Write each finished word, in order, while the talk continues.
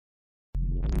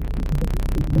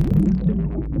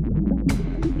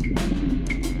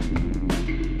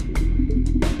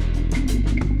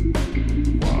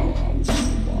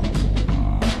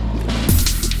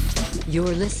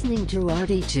You're listening to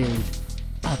ArTEEtude,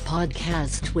 a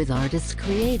podcast with artists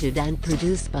created and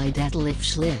produced by Detlef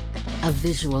Schlich, a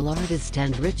visual artist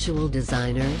and ritual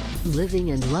designer,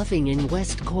 living and loving in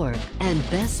West Cork, and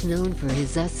best known for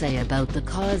his essay about the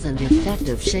cause and effect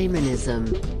of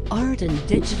shamanism, art and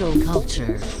digital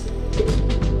culture.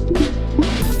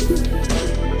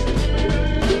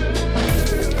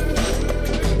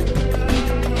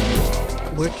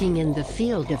 Working in the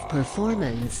field of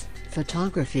performance,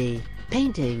 photography,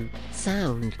 painting,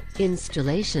 sound,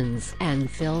 installations, and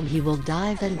film, he will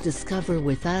dive and discover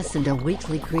with us and a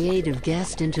weekly creative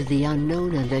guest into the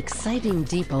unknown and exciting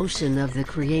deep ocean of the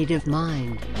creative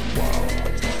mind.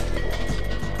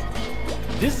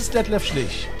 This is Detlef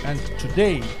Schlich, and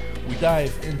today we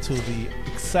dive into the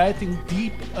exciting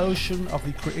deep ocean of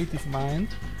the creative mind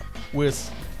with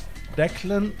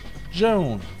Declan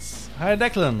Jones. Hi,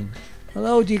 Declan.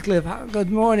 Hello, Detlef. Good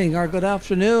morning or good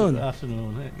afternoon. Good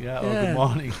afternoon. Yeah. Or good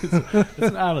morning. It's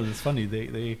in Ireland. It's funny.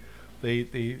 They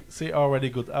say already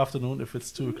good afternoon if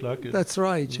it's 2:00. That's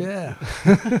right. Yeah.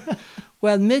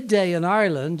 Well, midday in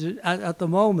Ireland at the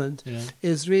moment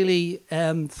is really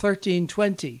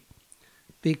 13:20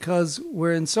 because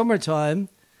we're in summertime,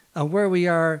 and where we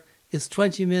are is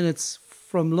 20 minutes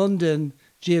from London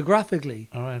geographically.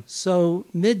 All right. So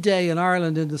midday in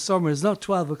Ireland in the summer is not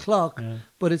 12 o'clock,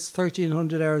 but it's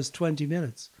 1300 hours, 20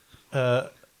 minutes.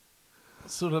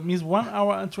 So that means 1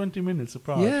 hour and 20 minutes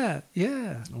apart. Yeah.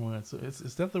 All right. So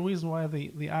is that the reason why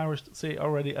the Irish say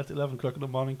already at 11 o'clock in the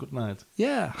morning good night?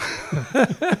 Yeah.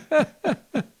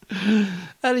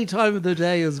 Any time of the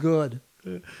day is good.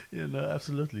 Yeah, no,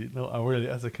 absolutely. No, I really,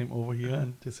 as I came over here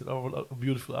and they said, "Oh, a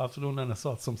beautiful afternoon," and I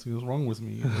thought something was wrong with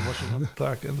me. And I watched the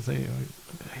clock and say,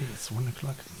 "Hey, it's 1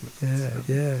 o'clock."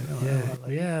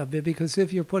 Yeah. Because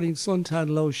if you're putting suntan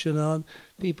lotion on,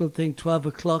 people think 12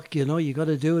 o'clock. You got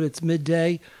to do it. It's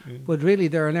midday, but really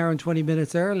they're an hour and 20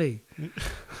 minutes early.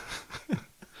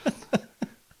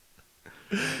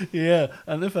 Yeah,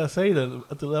 and if I say that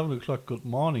at 11 o'clock, good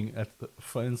morning,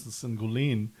 for instance, in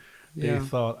Guleen, they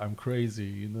thought I'm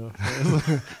crazy,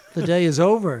 The day is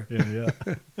over.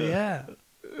 Yeah.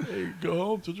 Hey, go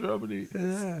home to Germany.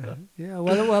 Yeah.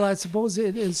 Well, I suppose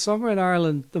in summer in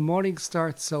Ireland, the morning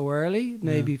starts so early,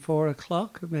 maybe 4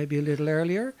 o'clock, maybe a little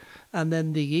earlier, and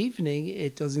then the evening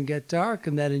it doesn't get dark,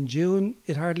 and then in June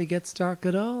it hardly gets dark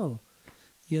at all.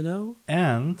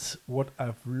 And what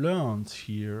I've learned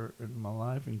here in my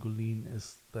life in Guleen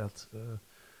is that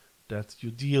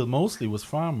you deal mostly with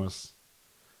farmers.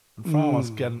 And farmers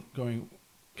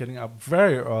getting up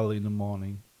very early in the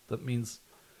morning. That means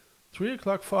 3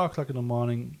 o'clock, 4 o'clock in the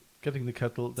morning, getting the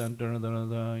kettle, then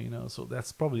So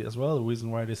that's probably as well the reason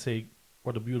why they say,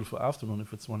 "What a beautiful afternoon,"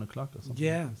 if it's 1 o'clock or something.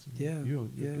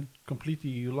 You completely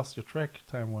you lost your track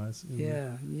time-wise.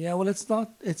 Yeah. Well,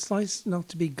 it's nice not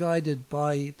to be guided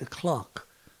by the clock,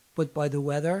 but by the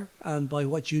weather and by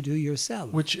what you do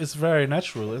yourself. Which is very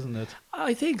natural, isn't it?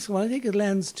 I think so. I think it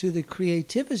lends to the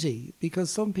creativity, because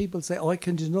some people say, "Oh, I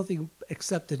can do nothing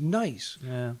except at night."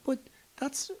 Yeah. But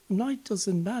night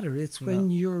doesn't matter. It's when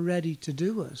you're ready to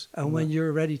do it and when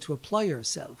you're ready to apply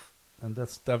yourself. And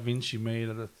that's Da Vinci made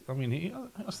it. I mean,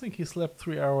 I think he slept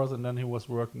 3 hours and then he was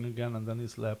working again and then he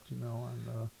slept, And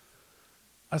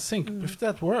I think if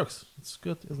that works, it's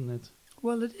good, isn't it?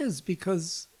 Well, it is,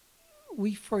 because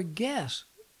we forget,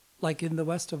 like in the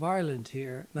west of Ireland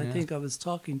here, and I think I was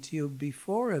talking to you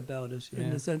before about it, in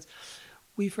the sense,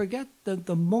 we forget that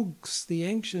the monks, the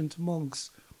ancient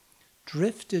monks,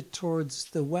 drifted towards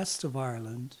the west of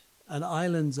Ireland and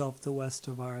islands off the west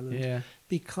of Ireland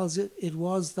because it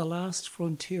was the last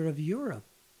frontier of Europe,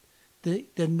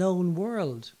 the known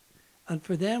world. And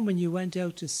for them, when you went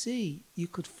out to sea, you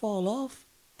could fall off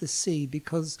the sea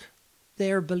because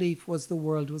their belief was the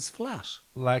world was flat.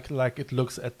 Like it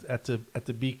looks at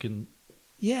the beacon.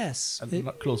 Yes. And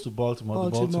not close to Baltimore,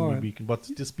 the Baltimore beacon. But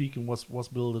this beacon was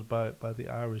built by the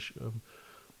Irish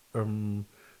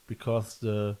because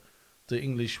the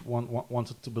English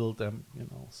wanted to build them,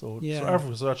 So I've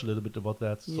researched a little bit about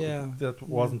that. So that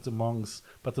wasn't the monks,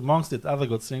 but the monks did other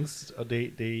good things.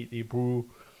 They brew.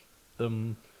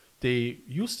 They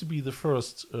used to be the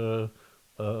first,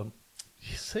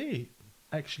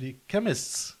 actually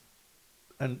chemists,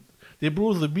 and they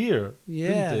brew the beer.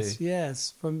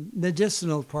 Yes, for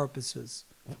medicinal purposes.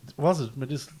 Was it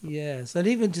medicinal? Yes, and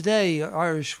even today,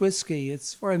 Irish whiskey,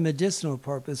 it's for a medicinal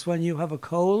purpose. When you have a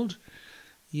cold,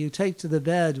 you take to the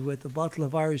bed with a bottle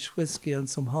of Irish whiskey and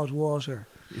some hot water.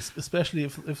 Especially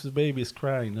if the baby is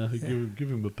crying, give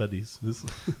him the paddies.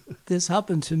 This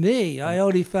happened to me. I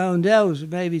only found out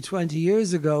maybe 20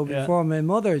 years ago, before my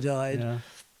mother died,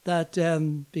 that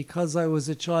because I was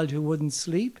a child who wouldn't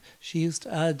sleep, she used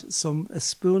to add a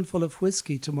spoonful of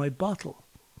whiskey to my bottle,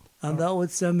 and that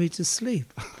would send me to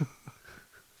sleep.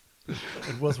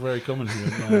 It was very common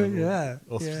here. Yeah,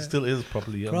 still is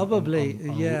probably. Probably,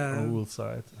 on rural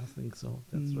side, I think so.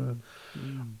 That's right.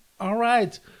 All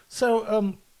right.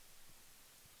 So,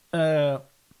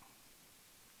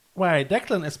 why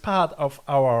Declan is part of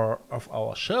our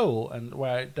show, and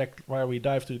why we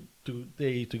dive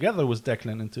today together with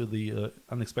Declan into the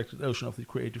unexpected ocean of the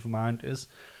creative mind is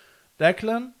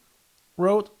Declan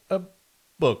wrote a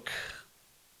book.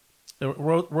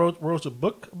 Wrote a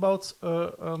book about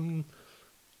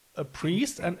a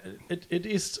priest, and it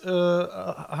is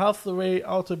half the way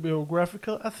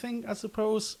autobiographical, I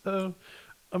suppose,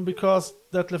 because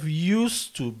Detlef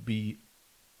used to be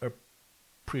a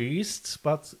priest,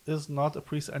 but is not a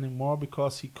priest anymore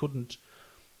because he couldn't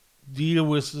deal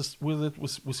with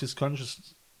his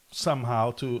conscience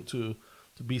somehow to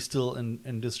be still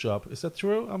in this job. Is that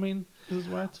true? I mean, is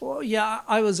it right? Well, yeah,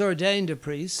 I was ordained a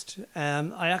priest.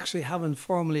 I actually haven't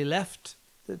formally left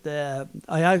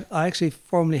I actually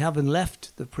formally haven't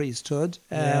left the priesthood.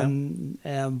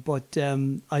 But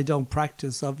I don't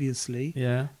practice, obviously.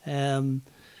 Yeah.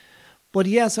 But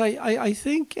yes, I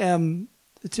think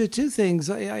two things.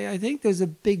 I think there's a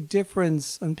big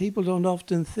difference, and people don't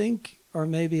often think or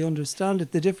maybe understand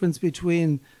it. The difference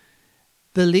between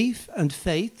belief and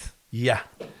faith. Yeah.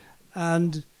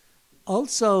 And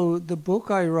also the book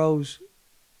I wrote,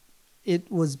 it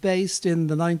was based in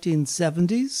the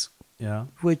 1970s. Yeah.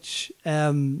 Which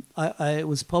it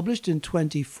was published in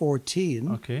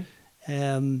 2014. Okay.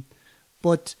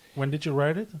 But when did you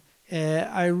write it?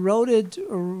 I wrote it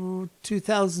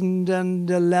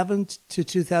 2011 to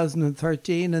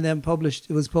 2013, and then it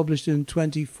was published in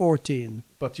 2014.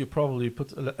 But you probably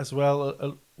put as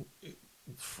well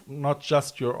not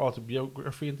just your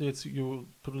autobiography into it. You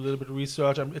put a little bit of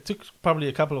research. I mean, it took probably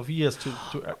a couple of years to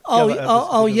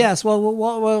yes. Well,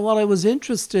 what I was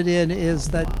interested in is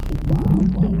that.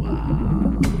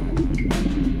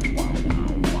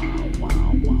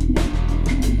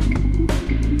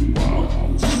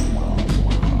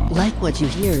 Like what you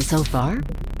hear so far?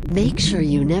 Make sure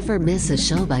you never miss a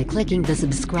show by clicking the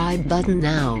subscribe button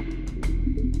now.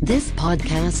 This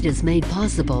podcast is made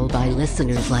possible by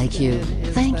listeners like you.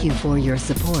 Thank you for your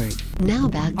support. Now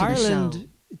back to Ireland the show.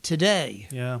 Today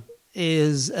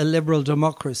is a liberal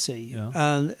democracy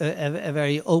and a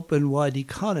very open, wide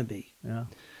economy. Yeah.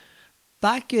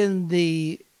 Back in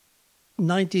the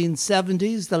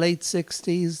 1970s, the late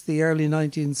 60s, the early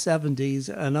 1970s,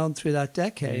 and on through that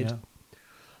decade,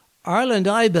 Ireland,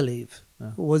 I believe,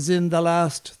 was in the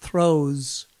last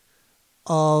throes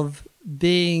of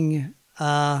being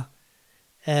what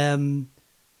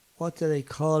do they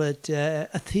call it? A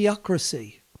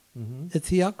theocracy. Mm-hmm. A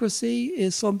theocracy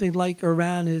is something like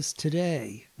Iran is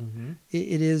today. Mm-hmm.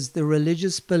 It is the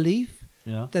religious belief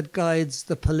that guides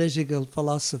the political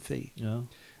philosophy. Yeah.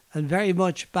 And very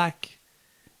much back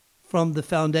from the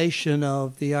foundation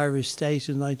of the Irish state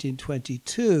in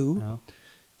 1922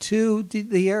 to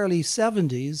the early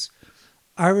 70s,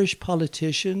 Irish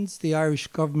politicians, the Irish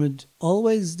government,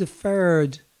 always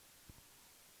deferred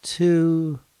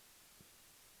to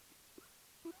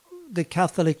the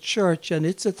Catholic Church and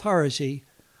its authority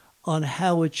on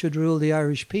how it should rule the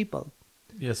Irish people.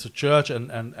 Yes, the church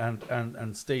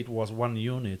and state was one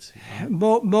unit.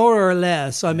 More or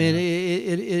less. I mean,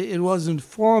 it wasn't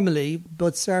formally,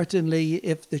 but certainly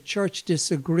if the church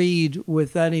disagreed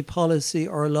with any policy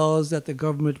or laws that the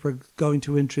government were going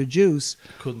to introduce...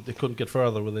 They couldn't get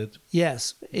further with it.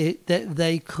 Yes,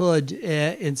 they could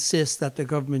insist that the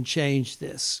government change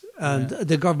this. And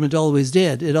the government always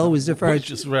did. It always deferred...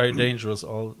 Which is very dangerous.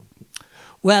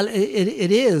 Well,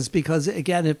 it is, because,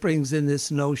 again, it brings in this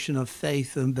notion of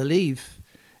faith and belief,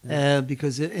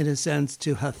 because, in a sense,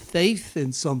 to have faith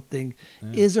in something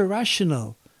is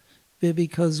irrational,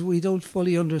 because we don't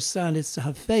fully understand it's to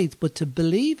have faith, but to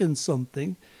believe in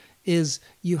something is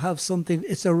you have something,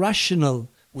 it's a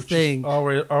rational thing.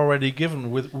 Which is already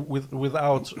given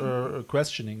without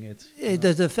questioning it.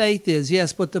 The faith is,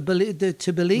 yes, but to believe the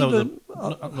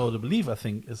belief, I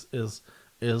think,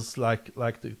 is like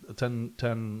the Ten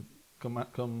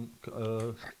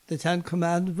the Ten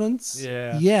Commandments.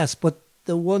 Yeah. Yes, but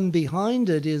the one behind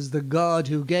it is the God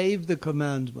who gave the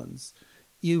commandments.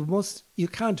 You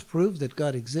can't prove that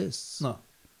God exists. No.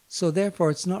 So therefore,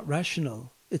 it's not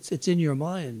rational. It's in your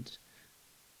mind.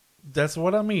 That's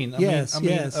what I mean. Yes, I mean,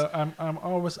 yes. I'm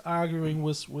always arguing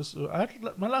with.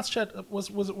 My last chat was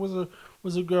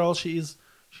a girl. She's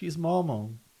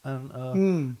Mormon,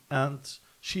 and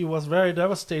she was very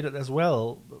devastated as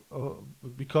well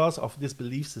because of this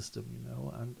belief system,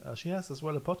 And she has as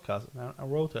well a podcast. And I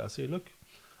wrote her. I say, look,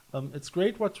 it's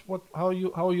great. How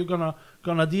you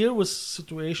gonna deal with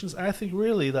situations? I think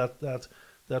really that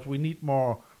we need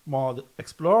more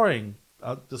exploring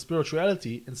the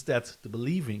spirituality instead the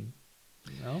believing,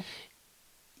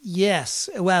 Yes,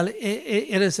 well,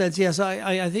 in a sense, yes.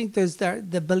 I think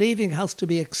the believing has to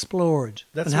be explored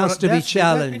and has to be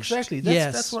challenged. Exactly.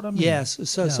 Yes, that's what I mean. Yes.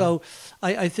 So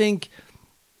I think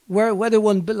whether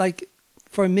one, like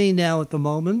for me now at the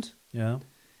moment,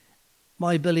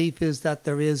 my belief is that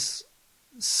there is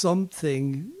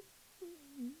something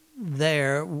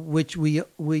there which we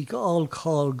all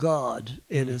call God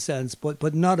in a sense,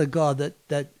 but not a God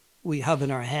that we have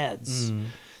in our heads.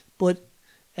 But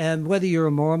whether you're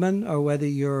a Mormon or whether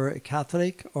you're a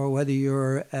Catholic or whether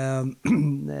you're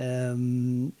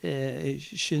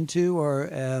Shinto or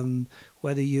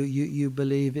whether you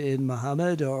believe in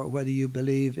Muhammad or whether you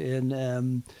believe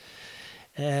in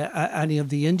any of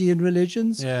the Indian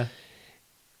religions,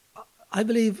 I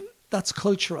believe that's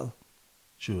cultural.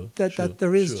 Sure. That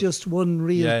there is just one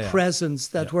real presence,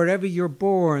 that wherever you're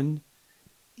born,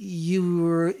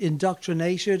 you're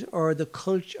indoctrinated or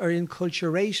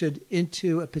enculturated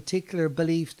into a particular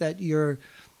belief that your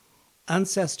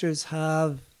ancestors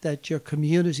have, that your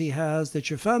community has,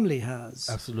 that your family has.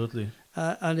 Absolutely.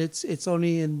 And it's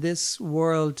only in this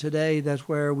world today that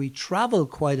where we travel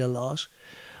quite a lot,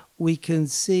 we can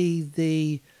see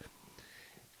the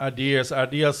ideas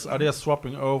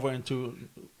swapping over into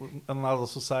another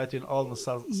society, and all of a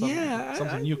sudden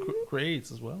something new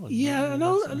creates as well. And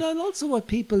also what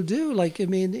people do, like I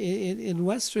mean, in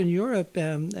Western Europe,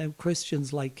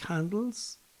 Christians light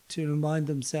candles to remind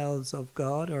themselves of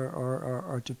God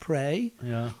or to pray.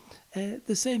 Yeah.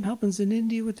 The same happens in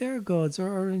India with their gods,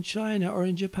 or in China, or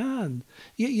in Japan.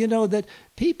 You know that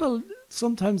people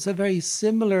sometimes have very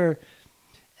similar.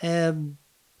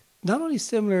 Not only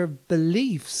similar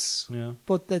beliefs,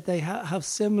 but that they have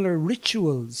similar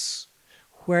rituals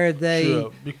where they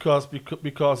because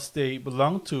they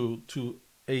belong to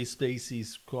a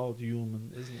species called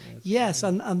human, isn't it? Yes,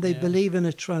 and they believe in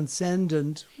a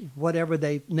transcendent, whatever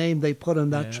name they put on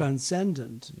that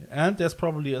transcendent. And there's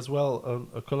probably as well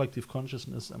a collective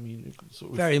consciousness. I mean,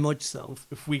 very much so.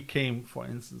 If we came, for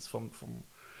instance, from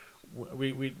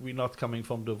we're not coming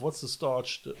from the what's the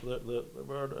starch the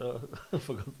word I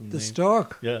forgot the name. The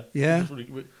stork. Yeah.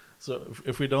 So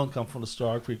if we don't come from the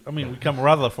stork, we come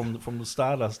rather from the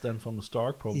stardust than from the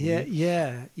stork, probably.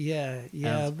 Yeah.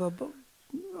 But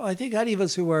I think any of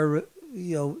us who are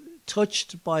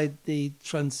touched by the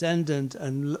transcendent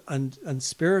and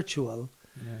spiritual,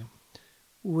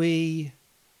 we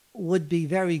would be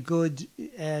very good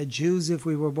Jews if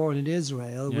we were born in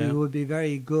Israel. We would be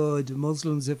very good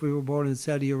Muslims if we were born in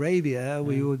Saudi Arabia.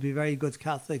 We would be very good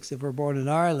Catholics if we were born in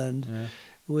Ireland.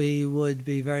 We would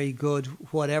be very good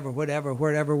wherever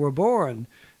we're born,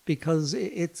 because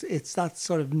it's that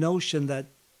sort of notion that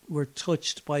we're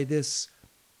touched by this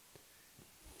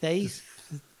faith,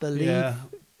 belief.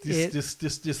 This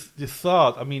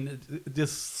thought. I mean,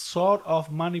 this sort of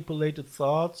manipulated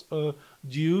thoughts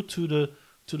due to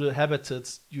the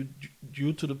habitats,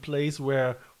 due to the place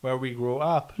where we grow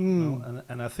up,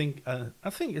 and I think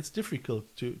it's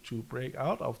difficult to break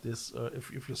out of this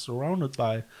if you're surrounded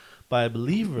by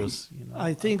believers.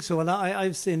 I think so, and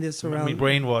I've seen this around. I mean,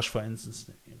 brainwash, for instance.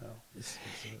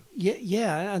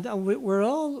 And we're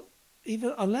all,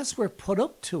 even unless we're put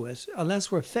up to it,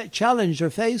 unless we're challenged or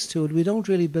faced to it, we don't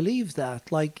really believe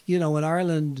that. Like in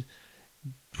Ireland,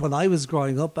 when I was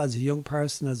growing up as a young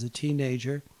person, as a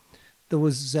teenager, there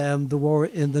was the war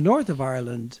in the north of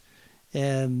Ireland,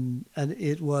 and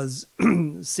it was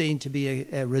seen to be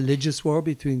a religious war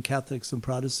between Catholics and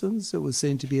Protestants. It was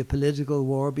seen to be a political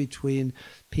war between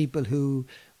people who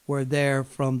were there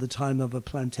from the time of a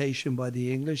plantation by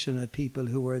the English and people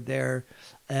who were there,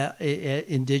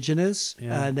 indigenous,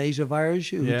 native Irish,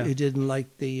 who didn't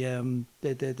like the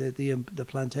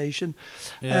plantation.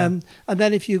 And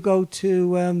then if you go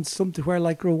to somewhere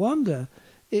like Rwanda,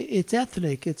 it's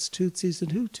ethnic. It's Tutsis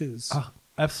and Hutus.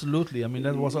 Absolutely. I mean,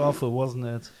 that was awful, wasn't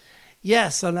it?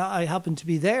 Yes, and I happened to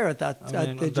be there at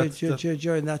during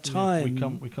that time.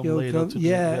 We come later to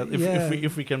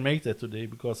if we can make that today,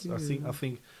 because I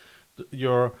think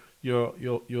your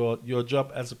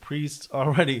job as a priest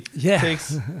already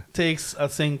takes I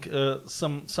think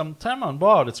some time on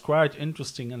board. It's quite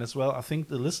interesting, and as well I think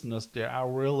the listeners, they are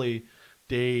really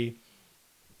they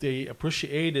they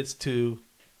appreciated to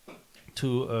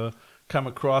come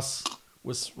across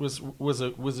with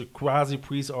a quasi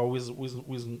priest or with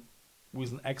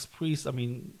an ex priest. I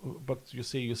mean, but you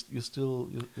say you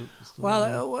still.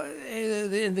 Well,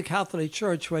 in the Catholic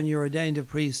Church, when you're ordained a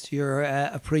priest, you're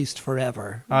a priest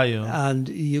forever. Are you? And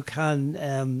you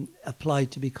can apply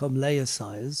to become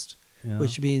laicized,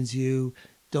 which means you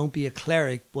don't be a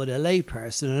cleric but a lay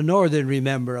person, an ordinary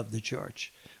member of the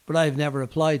church. But I've never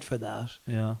applied for that.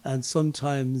 Yeah. And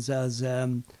sometimes, as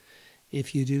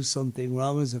if you do something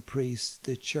wrong as a priest,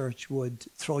 the church would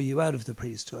throw you out of the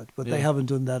priesthood. But they haven't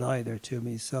done that either to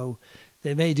me. So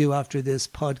they may do after this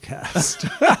podcast.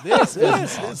 This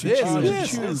is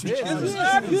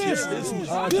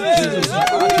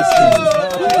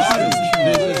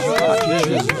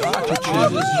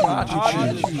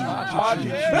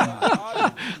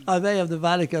I may have the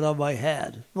Vatican on my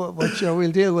head, but sure,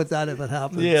 we'll deal with that if it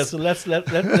happens. Yeah, so let's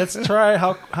try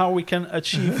how we can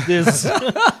achieve this.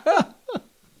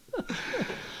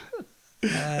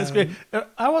 That's great.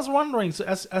 I was wondering, so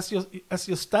as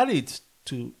you studied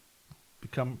to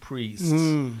become a priest,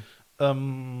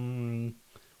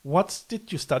 what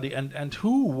did you study, and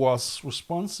who was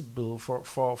responsible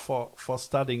for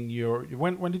studying your?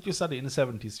 When did you study? In the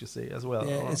 70s, you say, as well?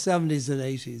 Yeah, 70s and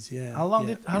 80s. Yeah. How long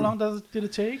did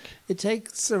it take? It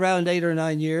takes around 8 or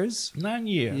 9 years. 9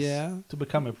 years. Yeah. To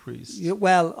become a priest. Yeah,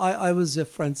 well, I was a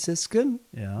Franciscan,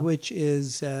 Yeah. which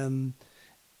is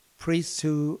priests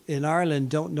who in Ireland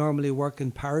don't normally work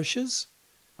in parishes.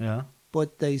 Yeah.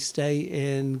 But they stay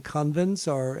in convents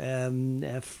or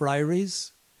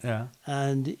friaries. Yeah.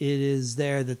 And it is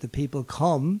there that the people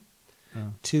come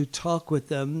to talk with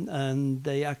them, and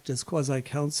they act as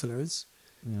quasi-counselors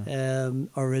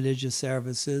or religious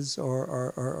services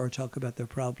or talk about their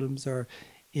problems. Or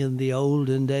in the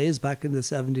olden days, back in the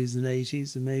 70s and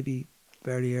 80s and maybe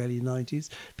very early 90s,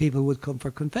 people would come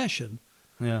for confession.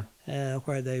 Yeah.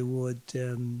 Where they would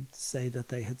say that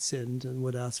they had sinned and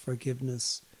would ask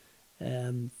forgiveness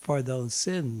for those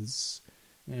sins,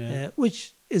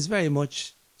 which is very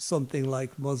much something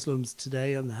like Muslims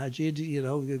today on the Hajj,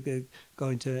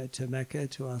 going to Mecca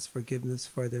to ask forgiveness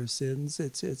for their sins.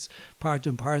 It's part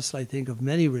and parcel, I think, of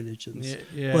many religions.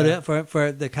 Yeah. But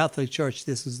for the Catholic Church,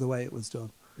 this is the way it was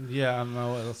done. Yeah, I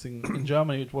know. I think in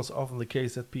Germany it was often the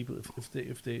case that people,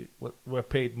 if they were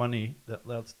paid money, that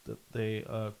they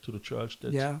to the church.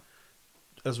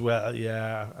 As well,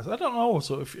 yeah. I don't know.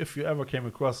 So if you ever came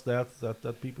across that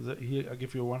people say, here, I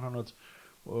give you 100.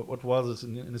 What was it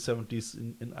in the 70s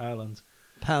in Ireland?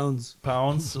 Pounds.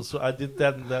 So I did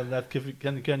that. And that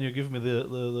can you give me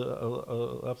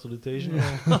the absolutation?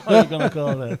 How are you gonna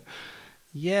call that?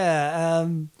 Yeah.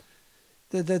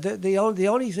 The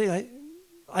only thing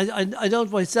I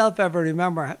don't myself ever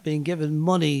remember being given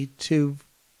money to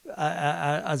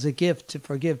as a gift to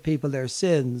forgive people their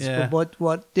sins. Yeah. But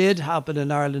what did happen in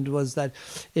Ireland was that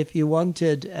if you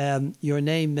wanted your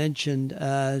name mentioned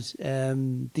at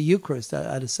the Eucharist,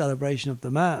 at a celebration of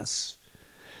the Mass,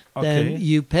 then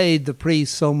you paid the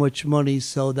priest so much money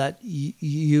so that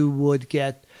you would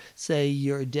get, say,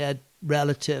 your dead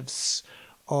relatives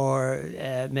or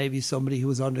maybe somebody who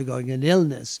was undergoing an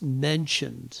illness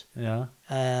mentioned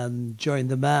during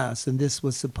the Mass. And this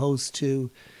was supposed to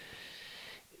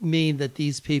mean that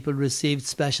these people received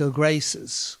special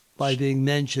graces by being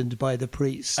mentioned by the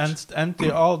priest. And they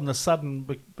all of a sudden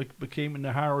became in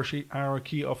the hierarchy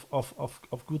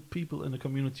of good people in the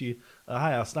community a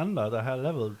higher standard, a higher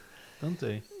level, don't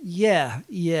they? Yeah.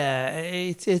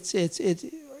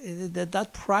 That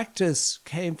practice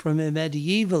came from a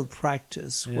medieval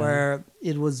practice where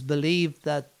it was believed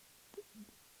that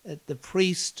the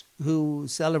priest who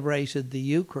celebrated the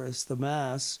Eucharist, the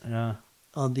Mass,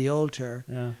 on the altar,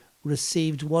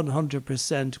 received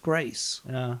 100% grace.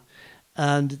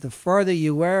 And the further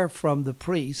you were from the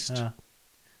priest,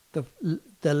 the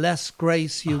less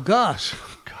grace you got.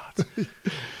 God.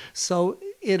 So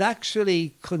it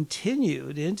actually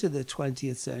continued into the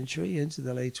 20th century, into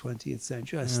the late 20th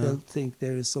century. I still think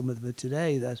there is some of it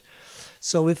today.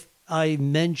 So if I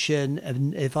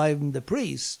mention, if I'm the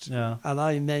priest, and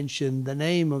I mention the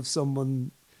name of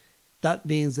someone, that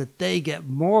means that they get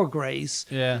more grace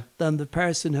than the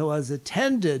person who has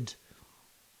attended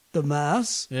the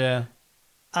Mass.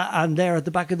 And they're at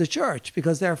the back of the church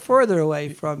because they're further away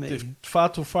from me. They're far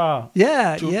too far.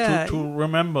 To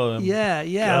remember them.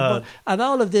 And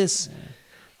all of this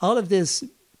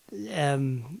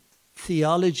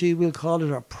theology, we'll call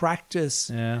it, or practice,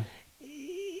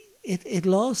 it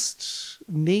lost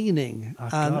meaning.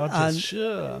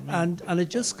 And it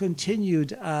just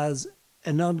continued as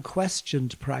an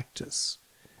unquestioned practice.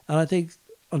 And I think,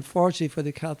 unfortunately for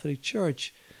the Catholic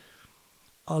Church,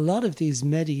 a lot of these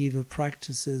medieval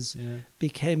practices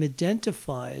became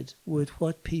identified with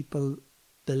what people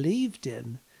believed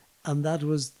in, and that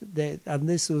was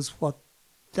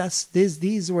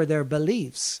these were their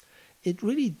beliefs. It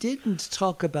really didn't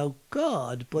talk about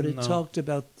God, but it talked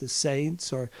about the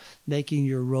saints, or making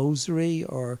your rosary,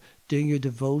 or doing your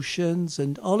devotions,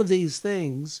 and all of these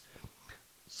things.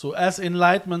 So as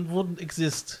enlightenment wouldn't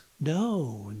exist.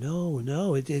 No.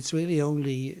 It's really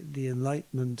only the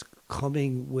Enlightenment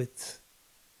coming with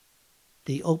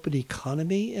the open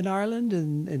economy in Ireland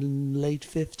in late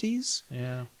 50s,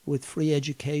 with free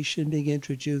education being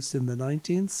introduced in the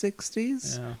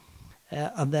 1960s.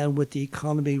 And then with the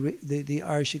economy, the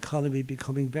Irish economy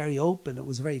becoming very open. It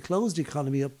was a very closed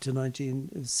economy up to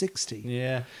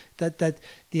 1960. That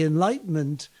the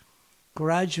Enlightenment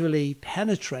gradually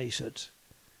penetrated.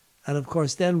 And of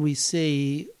course, then we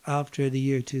see after the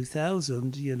year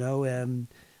 2000,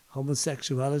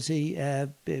 homosexuality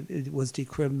it was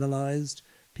decriminalized.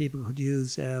 People could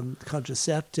use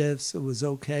contraceptives. It was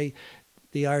okay.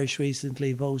 The Irish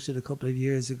recently voted a couple of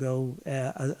years ago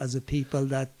as a people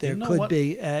that there could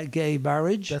be gay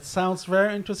marriage. That sounds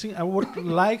very interesting. I would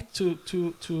like to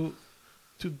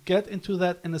get into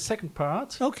that in the second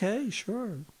part. Okay,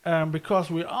 sure.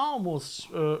 Because we're almost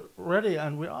ready,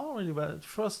 and we're already. The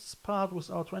first part was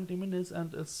our 20 minutes,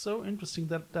 and it's so interesting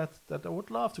that I would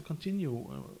love to continue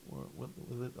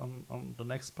with it on the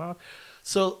next part.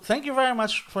 So thank you very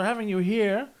much for having you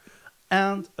here.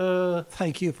 And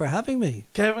thank you for having me,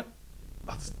 Kevin.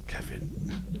 What's Kevin?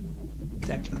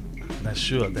 Declan. That's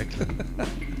sure, Declan.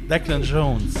 Declan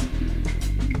Jones.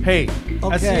 Hey, okay.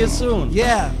 I'll see you soon.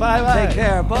 Yeah. Bye. Take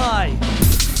care. Bye.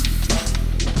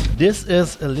 This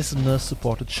is a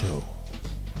listener-supported show.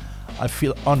 I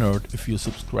feel honored if you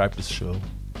subscribe this show.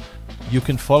 You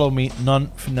can follow me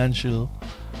non-financial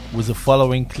with a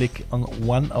following click on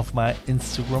one of my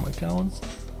Instagram accounts,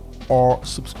 or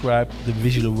subscribe the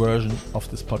visual version of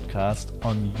this podcast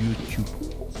on YouTube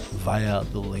via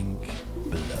the link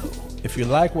below. If you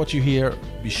like what you hear,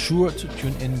 be sure to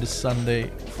tune in this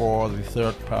Sunday for the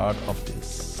third part of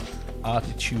this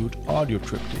ArTEEtude audio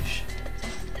triptych.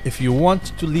 If you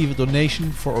want to leave a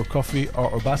donation for a coffee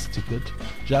or a bus ticket,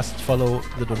 just follow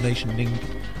the donation link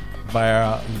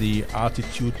via the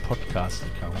ArTEEtude podcast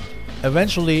account.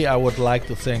 Eventually, I would like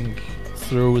to thank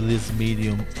through this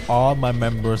medium all my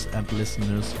members and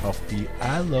listeners of the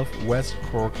I Love West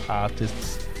Cork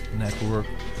Artists Network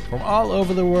from all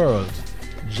over the world.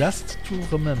 Just to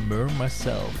remember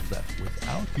myself that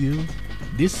without you,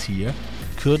 this here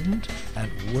couldn't and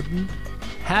wouldn't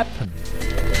happen.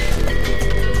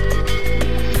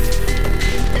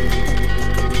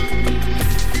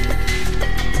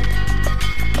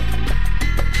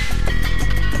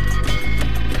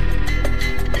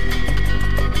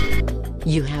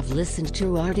 You have listened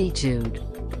to ArTEEtude,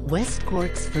 West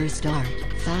Cork's first art,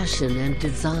 fashion and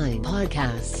design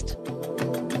podcast.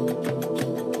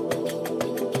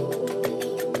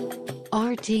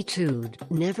 ArTEEtude,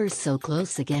 never so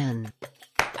close again.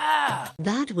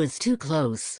 That was too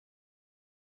close.